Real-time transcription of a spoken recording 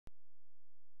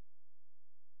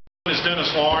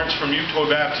Dennis Lawrence from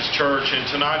Utoy Baptist Church, and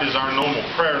tonight is our normal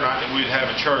prayer night that we'd have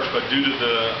at church, but due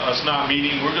to us not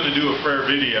meeting, we're going to do a prayer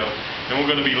video, and we're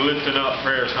going to be lifting up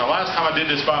prayers. Now, last time I did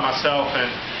this by myself,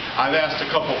 and I've asked a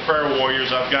couple prayer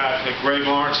warriors. I've got Greg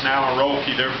Lawrence and Alan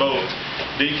Rolke. They're both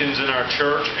deacons in our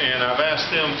church, and I've asked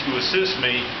them to assist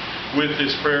me with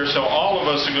this prayer, so all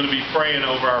of us are going to be praying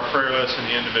over our prayer list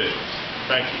and the individuals.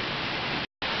 Thank you.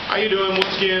 How you doing?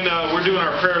 Once again, we're doing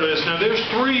our prayer list. Now, there's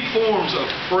three forms of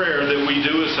prayer that we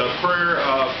do. It's a prayer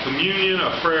of communion,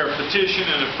 a prayer of petition,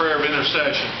 and a prayer of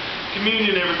intercession.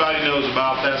 Communion, everybody knows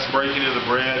about. That's the breaking of the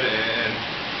bread and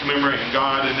commemorating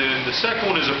God. And then the second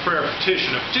one is a prayer of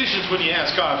petition. A petition is when you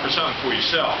ask God for something for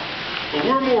yourself. But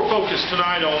we're more focused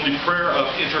tonight on the prayer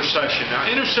of intercession.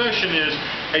 Now, intercession is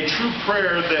a true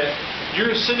prayer that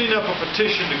you're sending up a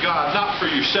petition to God, not for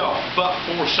yourself, but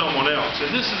for someone else.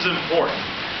 And this is important.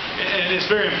 And it's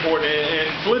very important.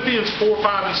 In Philippians 4,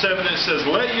 5, and 7, it says,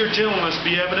 "Let your gentleness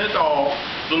be evident to all.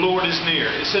 The Lord is near."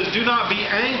 It says, do not be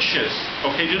anxious.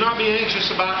 Okay, do not be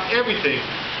anxious about everything,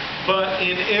 but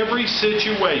in every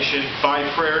situation, by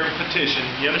prayer and petition.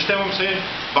 You understand what I'm saying?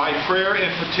 By prayer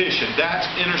and petition. That's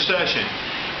intercession.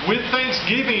 With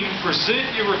thanksgiving,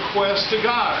 present your requests to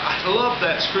God. I love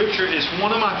that scripture. It's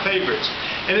one of my favorites.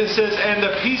 And it says, "And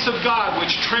the peace of God,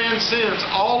 which transcends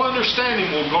all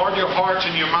understanding, will guard your hearts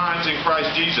and your minds in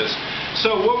Christ Jesus."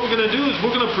 So what we're going to do is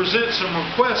we're going to present some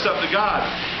requests up to God.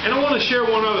 And I want to share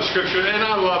one other scripture, and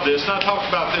I love this, and I talked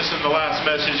about this in the last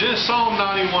message. It's Psalm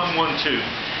 91, 1, 2.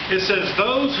 It says,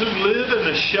 "Those who live in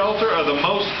the shelter of the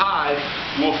Most High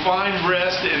will find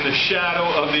rest in the shadow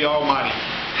of the Almighty."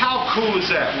 How cool is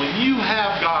that? When you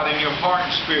have God in your heart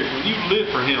and spirit, when you live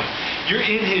for Him, you're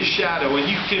in His shadow, and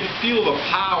you can feel the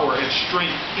power and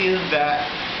strength in that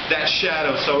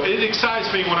shadow. So it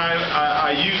excites me when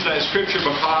I use that scripture,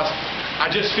 because I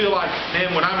just feel like,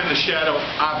 man, when I'm in the shadow,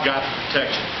 I've got the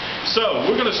protection. So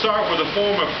we're going to start with a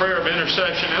form of prayer of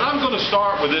intercession, and I'm going to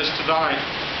start with this tonight.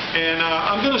 And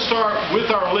I'm going to start with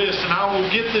our list, and I will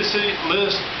get this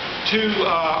list to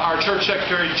our church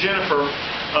secretary, Jennifer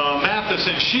Mathis,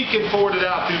 and she can forward it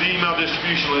out through the email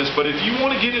distribution list. But if you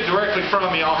want to get it directly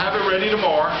from me, I'll have it ready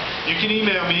tomorrow. You can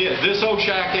email me at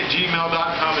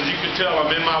thisoldShack@gmail.com. As you can tell,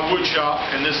 I'm in my wood shop,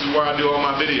 and this is where I do all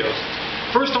my videos.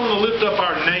 First, I want to lift up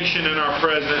our nation and our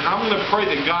president. I'm going to pray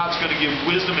that God's going to give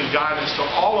wisdom and guidance to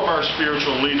all of our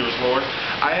spiritual leaders, Lord.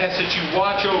 I ask that you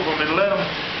watch over them and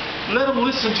let them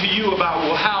listen to you about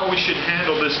how we should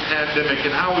handle this pandemic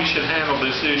and how we should handle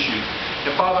this issue.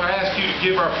 And Father, I ask you to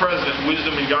give our president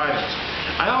wisdom and guidance.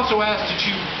 I also ask that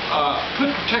you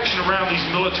put protection around these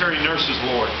military nurses,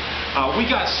 Lord. We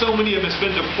got so many of them that's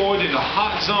been deployed into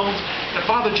hot zones. And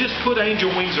Father, just put angel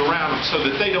wings around them so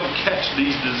that they don't catch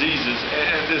these diseases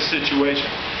and this situation.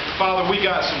 Father, we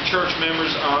got some church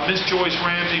members. Miss Joyce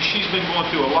Ramsey, she's been going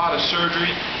through a lot of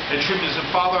surgery and treatments. And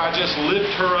Father, I just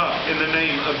lift her up in the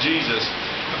name of Jesus.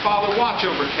 And Father, watch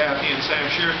over Kathy and Sam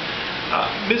Shear.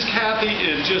 Miss Kathy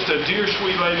is just a dear,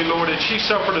 sweet lady, Lord, and she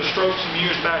suffered a stroke some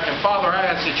years back. And Father, I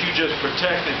ask that you just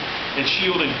protect and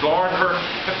shield and guard her.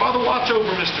 And Father, watch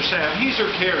over Mr. Sam. He's her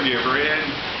caregiver, and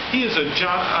he is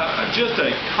just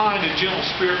a kind and gentle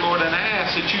spirit, Lord. And I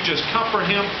ask that you just comfort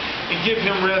him and give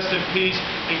him rest and peace,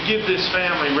 and give this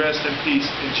family rest and peace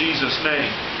in Jesus'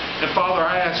 name. And Father,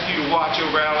 I ask you to watch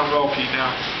over Alan Rolke. Now,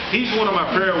 he's one of my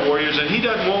prayer warriors, and he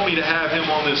doesn't want me to have him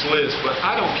on this list, but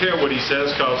I don't care what he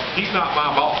says, because he's not my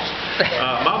boss.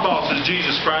 My boss is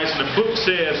Jesus Christ, and the book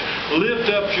says, lift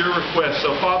up your requests.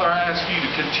 So Father, I ask you to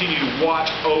continue to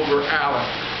watch over Alan.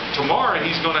 Tomorrow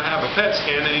he's going to have a PET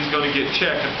scan, and he's going to get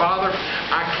checked. And Father,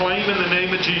 I claim in the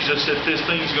name of Jesus that this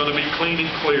thing's going to be clean and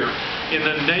clear. In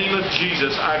the name of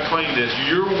Jesus, I claim this.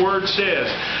 Your word says,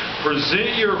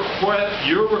 present your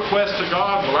request to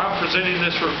God. Well, I'm presenting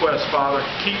this request, Father.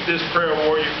 Keep this prayer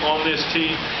warrior on this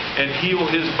team and heal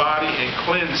his body and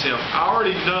cleanse him. I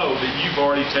already know that you've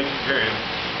already taken care of him.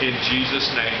 In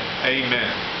Jesus' name,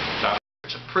 amen.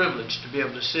 It's a privilege to be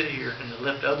able to sit here and to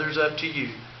lift others up to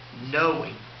you,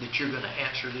 knowing that you're going to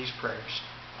answer these prayers.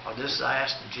 All this I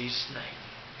ask in Jesus' name.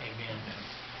 Amen.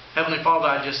 Heavenly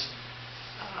Father,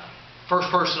 first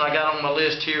person I got on my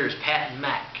list here is Pat and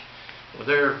Mac. Well,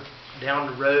 they're down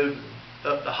the road and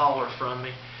up the holler from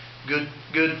me. Good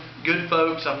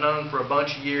folks. I've known for a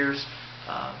bunch of years.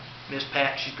 Miss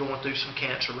Pat, she's going through some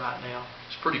cancer right now.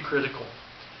 It's pretty critical.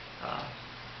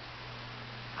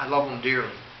 I love them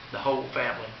dearly, the whole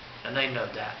family, and they know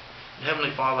that.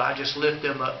 Heavenly Father, I just lift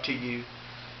them up to you.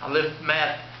 I lift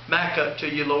Mac up to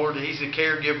you, Lord. He's the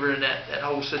caregiver in that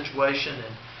whole situation,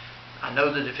 and I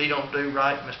know that if he don't do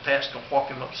right, Miss Pat's going to walk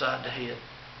him upside the head.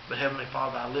 But Heavenly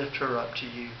Father, I lift her up to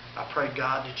you. I pray,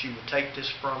 God, that you would take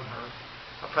this from her.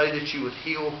 I pray that you would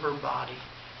heal her body.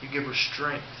 You give her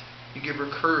strength. You give her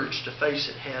courage to face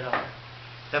it head on.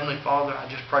 Heavenly Father, I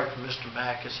just pray for Mr.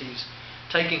 Mack as he's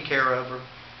taking care of her.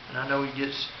 And I know he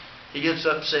gets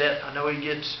upset. I know he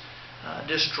gets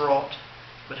distraught.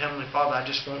 But Heavenly Father, I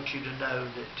just want you to know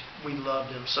that we love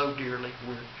them so dearly.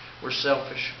 We're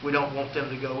selfish. We don't want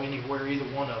them to go anywhere, either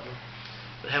one of them.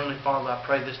 But Heavenly Father, I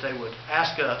pray that they would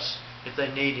ask us if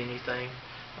they need anything.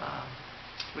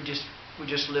 We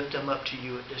just lift them up to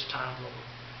you at this time, Lord.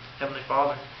 Heavenly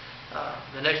Father,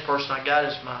 the next person I got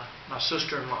is my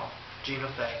sister-in-law,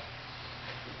 Gina Fay.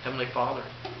 Heavenly Father,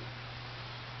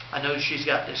 I know she's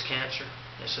got this cancer.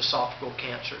 It's esophageal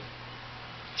cancer.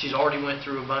 She's already went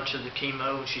through a bunch of the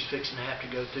chemo, and she's fixing to have to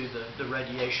go through the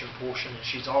radiation portion, and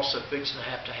she's also fixing to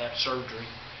have surgery.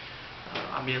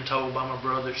 I'm being told by my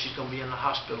brother she's going to be in the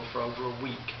hospital for over a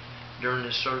week during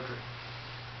this surgery.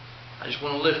 I just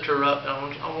want to lift her up, and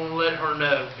I want to let her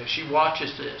know, if she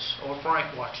watches this, or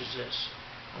Frank watches this,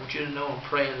 I want you to know I'm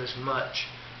praying as much,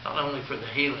 not only for the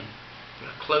healing, but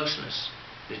a closeness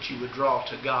that you would draw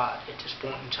to God at this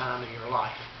point in time in your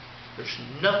life. There's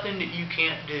nothing that you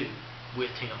can't do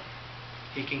with Him.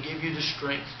 He can give you the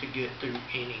strength to get through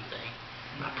anything.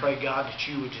 And I pray, God, that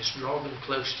you would just draw them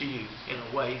close to you in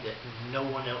a way that no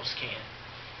one else can.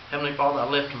 Heavenly Father, I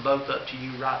lift them both up to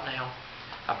you right now.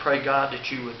 I pray, God, that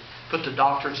you would put the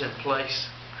doctors in place,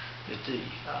 that the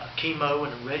chemo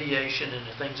and the radiation and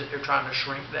the things that they're trying to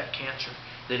shrink that cancer,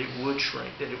 that it would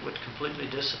shrink, that it would completely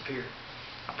disappear.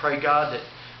 I pray, God, that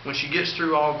when she gets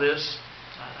through all this,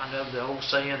 I know the old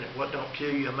saying that what don't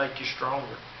kill you will make you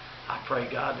stronger. I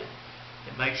pray, God, that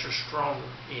it makes her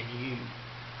stronger in you.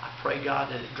 I pray,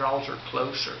 God, that it draws her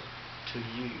closer to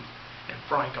you. And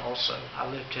Frank also, I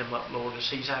lift him up, Lord, as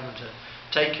he's having to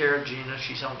take care of Gina.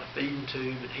 She's on the feeding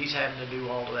tube, and he's having to do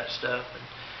all of that stuff. And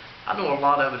I know a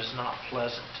lot of it is not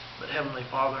pleasant. But Heavenly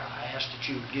Father, I ask that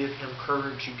you would give him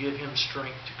courage, you give him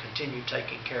strength to continue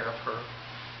taking care of her.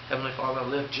 Heavenly Father, I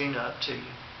lift Gina up to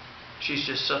you. She's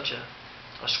just such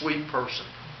a sweet person.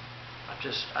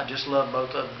 I just love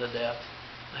both of them to death.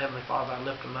 Heavenly Father, I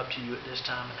lift them up to you at this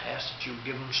time and ask that you would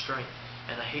give them strength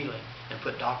and a healing and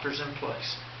put doctors in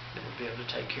place that would be able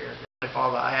to take care of them. Heavenly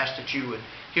Father, I ask that you would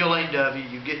heal A.W.,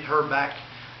 you get her back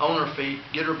on her feet,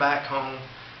 get her back home.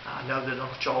 I know that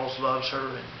Uncle Charles loves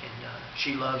her and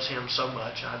she loves him so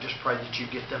much. I just pray that you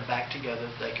get them back together,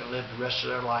 that they can live the rest of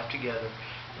their life together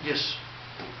and just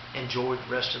enjoy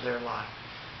the rest of their life.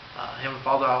 Heavenly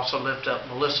Father, I also lift up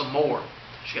Melissa Moore.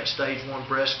 She got stage 1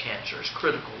 breast cancer. It's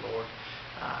critical, Lord.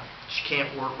 She can't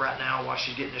work right now while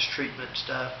she's getting this treatment and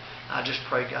stuff. I just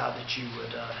pray, God, that you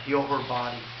would heal her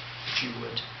body, that you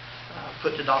would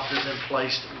put the doctors in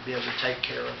place that would be able to take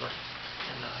care of her,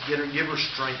 and give her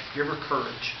strength, give her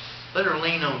courage. Let her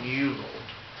lean on you, Lord.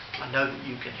 I know that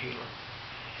you can heal her.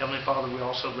 Heavenly Father, we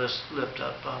also lift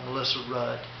up Melissa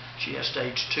Rudd. She has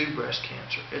stage 2 breast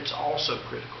cancer. It's also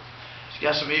critical. She's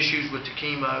got some issues with the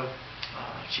chemo.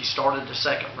 She started the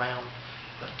second round,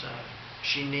 but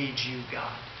she needs you,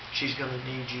 God. She's going to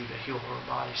need you to heal her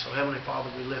body. So, Heavenly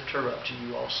Father, we lift her up to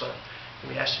you also.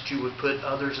 We ask that you would put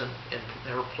others in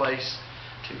their place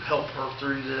to help her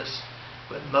through this.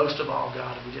 But most of all,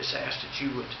 God, we just ask that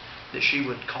she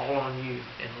would call on you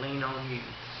and lean on you,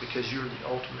 because you're the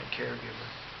ultimate caregiver.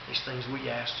 These things we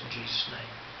ask in Jesus'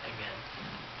 name. Amen.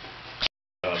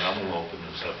 I'm going to open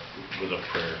this up with a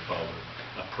prayer, Father.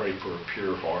 I pray for a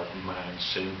pure heart and mind,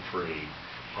 sin free.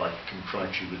 I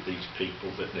confront you with these people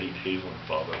that need healing,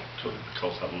 Father,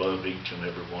 because I love each and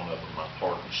every one of them, my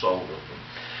heart and soul of them.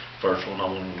 First one I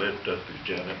want to lift up is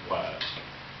Janet Wise.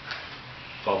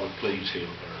 Father, please heal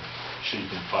her. She's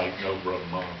been fighting over a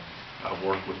month. I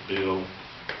work with Bill,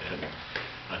 and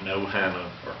I know Hannah,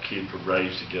 our kids were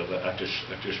raised together. I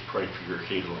just pray for your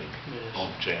healing on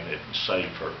Janet and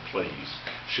save her, please.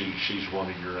 She's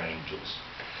one of your angels.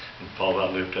 And Father, I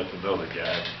lift up another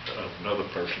guy, another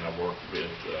person I work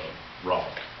with,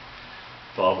 Rock.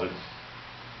 Father,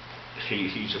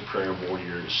 he's a prayer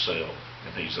warrior himself,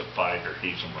 and he's a fighter.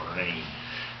 He's a Marine.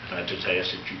 And I just ask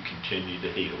that you continue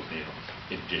to heal him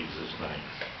in Jesus' name.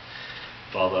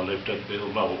 Father, I lift up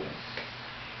Bill Nolan.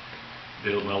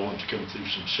 Bill Nolan's come through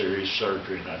some serious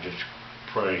surgery, and I just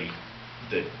pray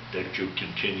that you'll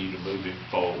continue to move him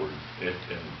forward and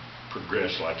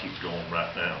progress like he's going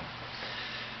right now.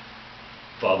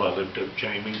 Father, I lift up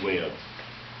Jamie Webb.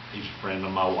 He's a friend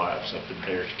of my wife's up in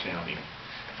Harris County.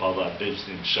 Father, I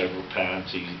visited him several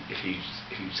times.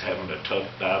 He's having a tough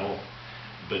battle,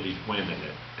 but he's winning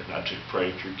it. And I just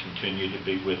pray that you continue to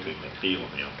be with him and heal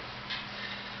him.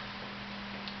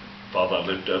 Father, I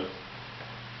lift up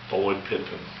Floyd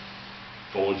Pippin.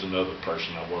 Floyd's another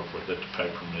person I work with at the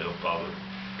paper mill, Father.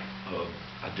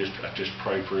 I just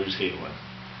pray for his healing.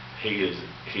 He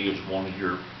is one of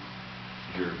your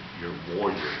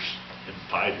warriors and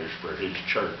fighters for his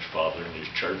church, Father, and his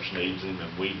church needs him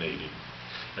and we need him.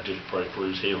 I just pray for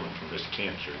his healing from this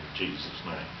cancer in Jesus'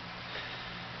 name.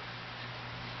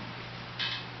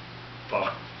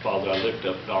 Father, I lift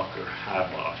up Dr.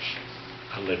 Hybosh.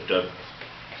 I lift up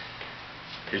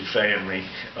his family.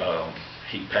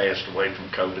 He passed away from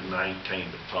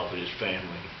COVID-19, but Father, his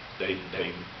family,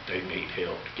 they need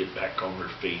help to get back on their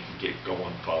feet and get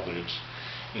going, Father. It's,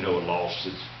 a loss.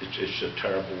 It's a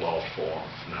terrible loss for him,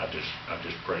 and I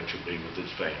just pray that you'll be with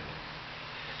his family.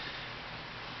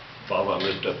 Father, I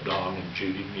lift up Don and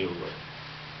Judy Mueller.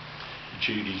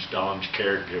 Judy's Don's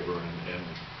caregiver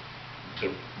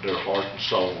and their heart and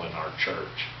soul in our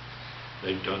church.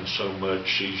 They've done so much.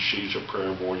 She's a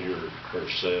prayer warrior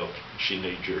herself. She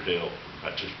needs your help. I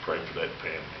just pray for that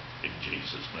family in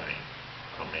Jesus' name.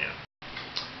 Amen.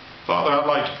 Father, I'd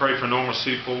like to pray for Norma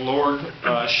Seipel. Lord,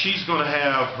 she's going to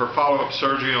have her follow-up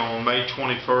surgery on May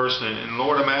 21st, and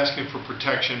Lord, I'm asking for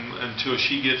protection until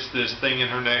she gets this thing in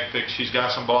her neck fixed. She's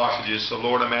got some blockages, so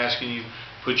Lord, I'm asking you to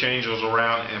put your angels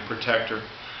around and protect her.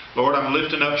 Lord, I'm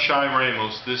lifting up Shy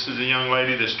Ramos. This is a young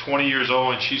lady that's 20 years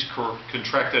old, and she's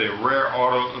contracted a rare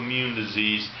autoimmune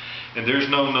disease, and there's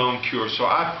no known cure. So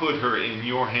I put her in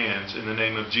your hands in the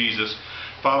name of Jesus.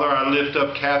 Father, I lift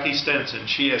up Kathy Stenson.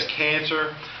 She has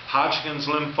cancer, Hodgkin's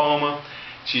lymphoma.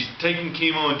 She's taking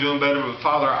chemo and doing better, but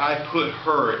Father, I put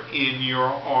her in your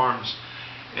arms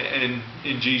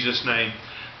in Jesus' name.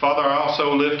 Father, I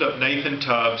also lift up Nathan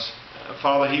Tubbs.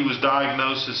 Father, he was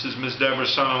diagnosed as his Miss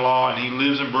Deborah's son-in-law, and he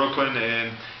lives in Brooklyn,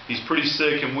 and he's pretty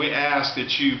sick, and we ask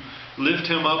that you lift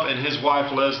him up and his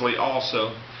wife Leslie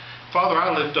also. Father,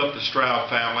 I lift up the Stroud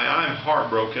family. I am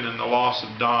heartbroken in the loss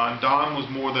of Don. Don was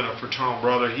more than a fraternal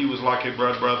brother. He was like a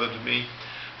blood brother to me.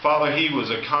 Father, he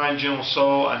was a kind, gentle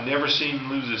soul. I never seen him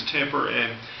lose his temper,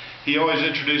 and he always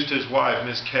introduced his wife,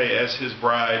 Miss Kay, as his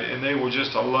bride, and they were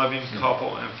just a loving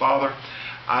couple. And Father,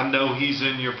 I know he's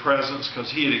in your presence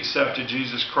because he had accepted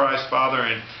Jesus Christ, Father,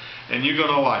 and you're going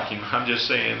to like him. I'm just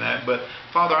saying that. But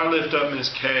Father, I lift up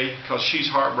Miss Kay because she's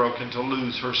heartbroken to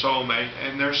lose her soulmate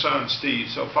and their son, Steve.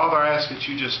 So Father, I ask that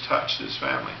you just touch this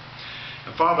family.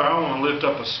 And Father, I want to lift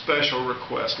up a special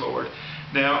request, Lord.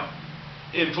 Now,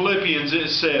 in Philippians it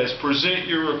says, present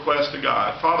your request to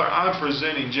God. Father, I'm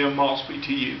presenting Jim Malsby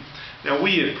to you. Now,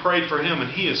 we had prayed for him,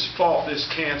 and he has fought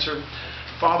this cancer.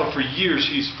 Father, for years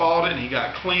he's fought it, and he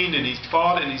got clean, and he's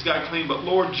fought it, and he's got clean. But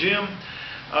Lord, Jim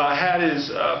had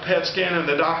his PET scan, and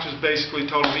the doctors basically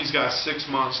told him he's got 6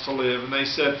 months to live. And they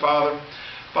said, Father,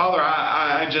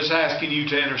 I'm just asking you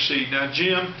to intercede. Now,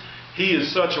 Jim, he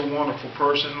is such a wonderful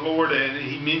person, Lord, and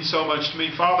he means so much to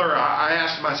me. Father, I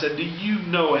asked him, I said, do you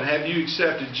know and have you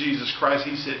accepted Jesus Christ?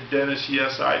 He said, Dennis,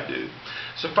 yes, I do.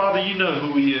 So, Father, you know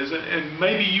who he is, and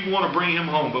maybe you want to bring him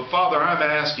home. But, Father, I'm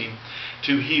asking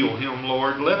to heal him,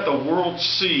 Lord. Let the world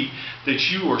see that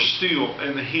you are still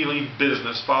in the healing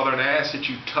business, Father, and I ask that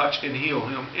you touch and heal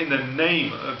him in the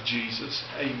name of Jesus.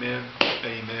 Amen,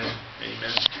 amen,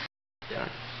 amen. Yeah.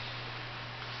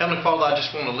 Heavenly Father, I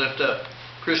just want to lift up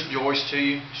Chris Joyce to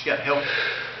you.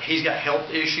 He's got health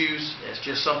issues. It's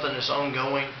just something that's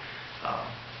ongoing.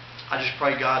 I just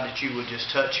pray, God, that you would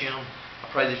just touch him. I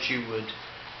pray that you would.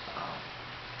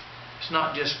 It's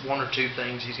not just one or two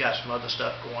things. He's got some other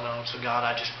stuff going on. So, God,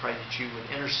 I just pray that you would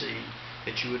intercede,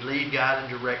 that you would lead, guide, and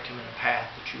direct him in a path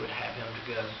that you would have him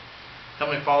to go.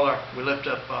 Heavenly Father, we lift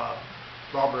up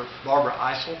Barbara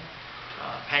Eisel,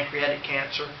 pancreatic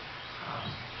cancer.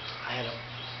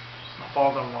 My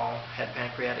father-in-law had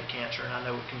pancreatic cancer, and I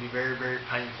know it can be very, very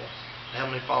painful.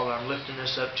 Heavenly Father, I'm lifting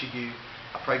this up to you.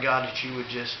 I pray, God, that you would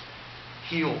just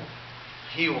heal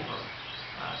her,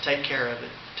 take care of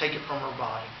it, take it from her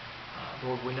body.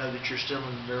 Lord, we know that you're still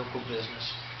in the miracle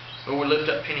business. Lord, we lift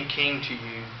up Penny King to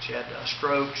you. She had a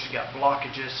stroke. She's got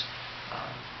blockages.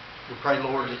 We pray,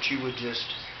 Lord, that you would just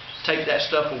take that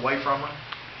stuff away from her.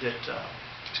 That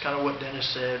it's kind of what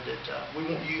Dennis said, that we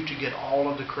want you to get all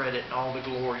of the credit and all the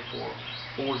glory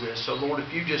for this. So, Lord,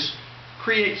 if you just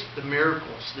create the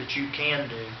miracles that you can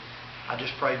do, I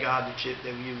just pray, God, that you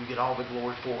would get all the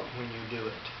glory for it when you do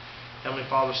it. Heavenly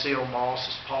Father, C.O. Moss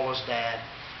is Paula's dad.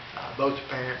 Both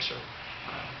parents are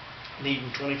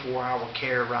needing 24-hour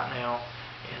care right now,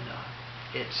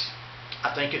 and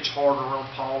I think it's harder on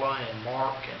Paula and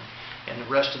Mark and the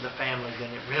rest of the family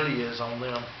than it really is on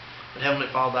them. But Heavenly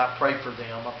Father, I pray for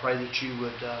them. I pray that you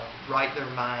would right their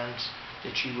minds,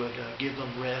 that you would give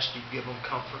them rest, you give them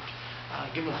comfort,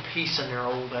 give them peace in their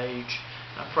old age.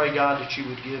 I pray, God, that you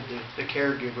would give the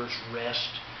caregivers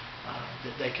rest,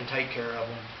 that they can take care of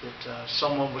them, that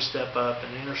someone would step up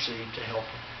and intercede to help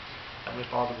them. Heavenly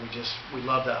Father, we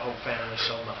love that whole family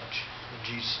so much.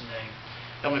 In Jesus' name.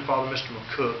 Heavenly Father, Mr.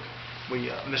 McCook,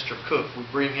 Mr. Cook, we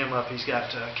bring him up. He's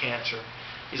got cancer.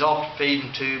 He's off the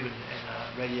feeding tube and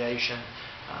radiation,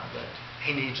 but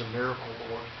he needs a miracle,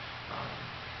 Lord.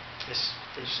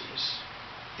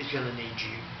 He's going to need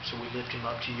you. So we lift him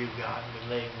up to you, God, and we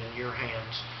lay him in your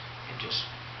hands, and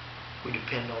we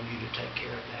depend on you to take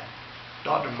care of that.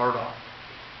 Dr. Murdoch,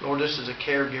 Lord, this is a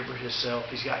caregiver himself.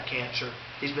 He's got cancer.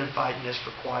 He's been fighting this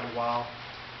for quite a while.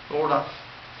 Lord, I've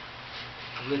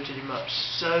lifted him up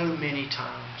so many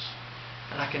times,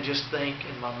 and I can just think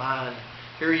in my mind,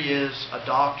 here he is, a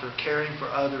doctor caring for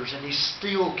others, and he's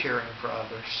still caring for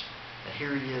others. And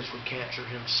here he is with cancer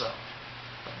himself.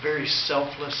 A very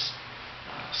selfless,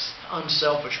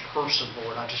 unselfish person,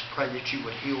 Lord. I just pray that you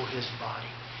would heal his body.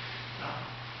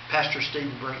 Pastor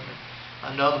Stephen Brinkman,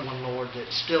 another one, Lord,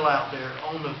 that's still out there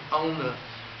on the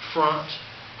front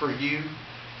for you,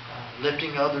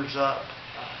 lifting others up.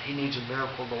 He needs a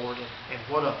miracle, Lord, and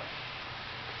what a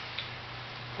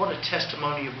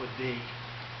testimony it would be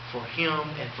for him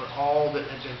and for all that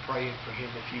have been praying for him.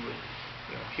 If you would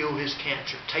heal his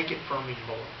cancer, take it from him,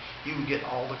 Lord. You would get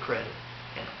all the credit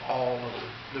and all of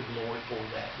the glory for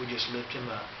that. We just lift him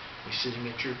up. We sit him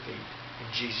at your feet.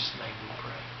 In Jesus' name we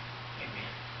pray.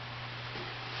 Amen.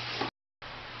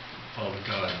 Father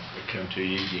God, I come to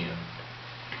you again.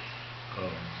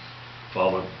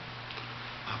 Father,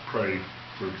 I pray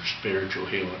for spiritual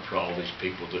healing for all these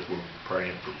people that we're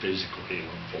praying for physical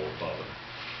healing for, Father.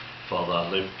 Father, I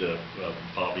lift up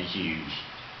Bobby Hughes,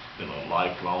 been a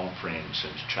lifelong friend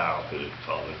since childhood,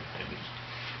 Father, and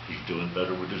he's doing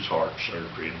better with his heart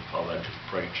surgery. And Father, I just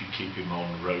pray that you keep him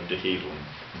on the road to healing,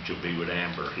 and you'll be with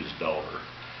Amber, his daughter.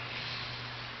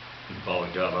 And Father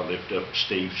God, I lift up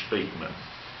Steve Speakman.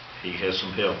 He has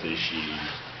some health issues.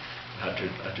 I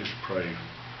just pray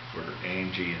for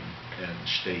Angie and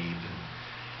Steve, and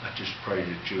I just pray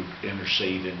that you'll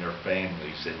intercede in their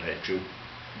families, and that you'll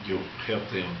help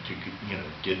them to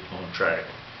get on track.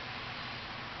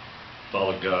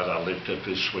 Father God, I lift up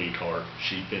his sweetheart.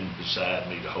 She's been beside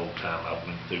me the whole time I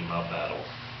went through my battle.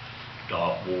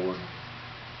 Dot Ward,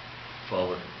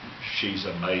 Father, she's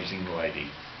an amazing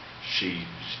lady. She's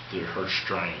her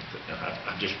strength, and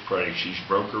I just pray. She's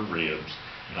broke her ribs,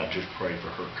 and I just pray for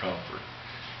her comfort,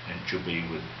 and she'll be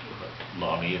with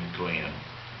Lonnie and Glenn,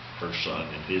 her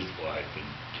son and his wife, and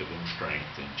give them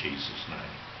strength in Jesus'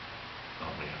 name.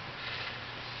 Amen.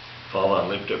 Father, I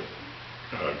lift up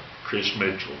Chris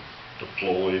Mitchell,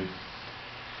 deployed,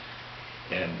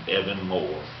 and Evan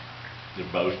Moore.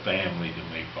 They're both family to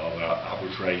me, Father. I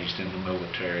was raised in the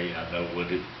military. I know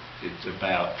what it's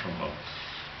about from a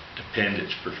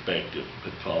dependence perspective.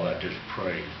 But Father, I just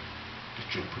pray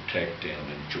that you'll protect them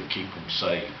and that you'll keep them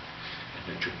safe, and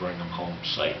that you'll bring them home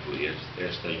safely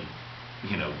as they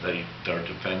they're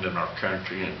defending our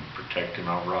country and protecting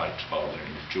our rights, Father,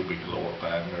 and that you'll be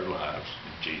glorified in their lives.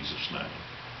 In Jesus' name,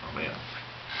 amen.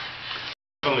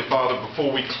 Heavenly Father,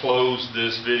 before we close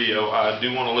this video, I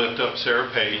do want to lift up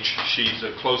Sarah Page. She's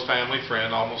a close family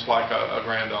friend, almost like a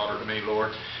granddaughter to me,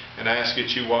 Lord, and I ask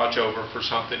that you watch over for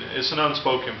something. It's an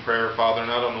unspoken prayer, Father,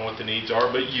 and I don't know what the needs are,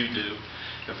 but you do.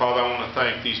 And Father, I want to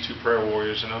thank these two prayer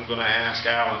warriors, and I'm going to ask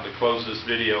Alan to close this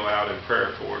video out in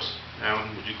prayer for us.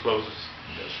 Alan, would you close us?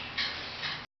 Yes.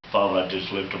 Father, I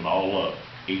just lift them all up,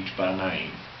 each by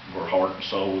name. We're heart and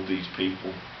soul with these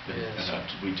people. Yes. And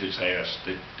we just ask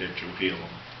that you'll heal them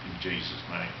in Jesus'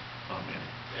 name. Amen.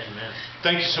 Amen.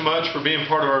 Thank you so much for being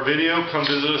part of our video. Come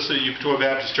visit us at Eupatoya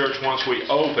Baptist Church once we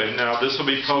open. Now, this will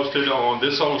be posted on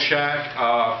This Old Shack,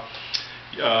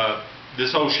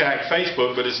 This Old Shack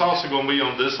Facebook, but it's also going to be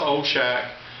on This Old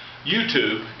Shack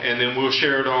YouTube, and then we'll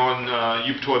share it on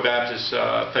Eupatoya Baptist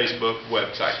Facebook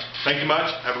website. Thank you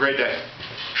much. Have a great day.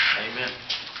 Amen.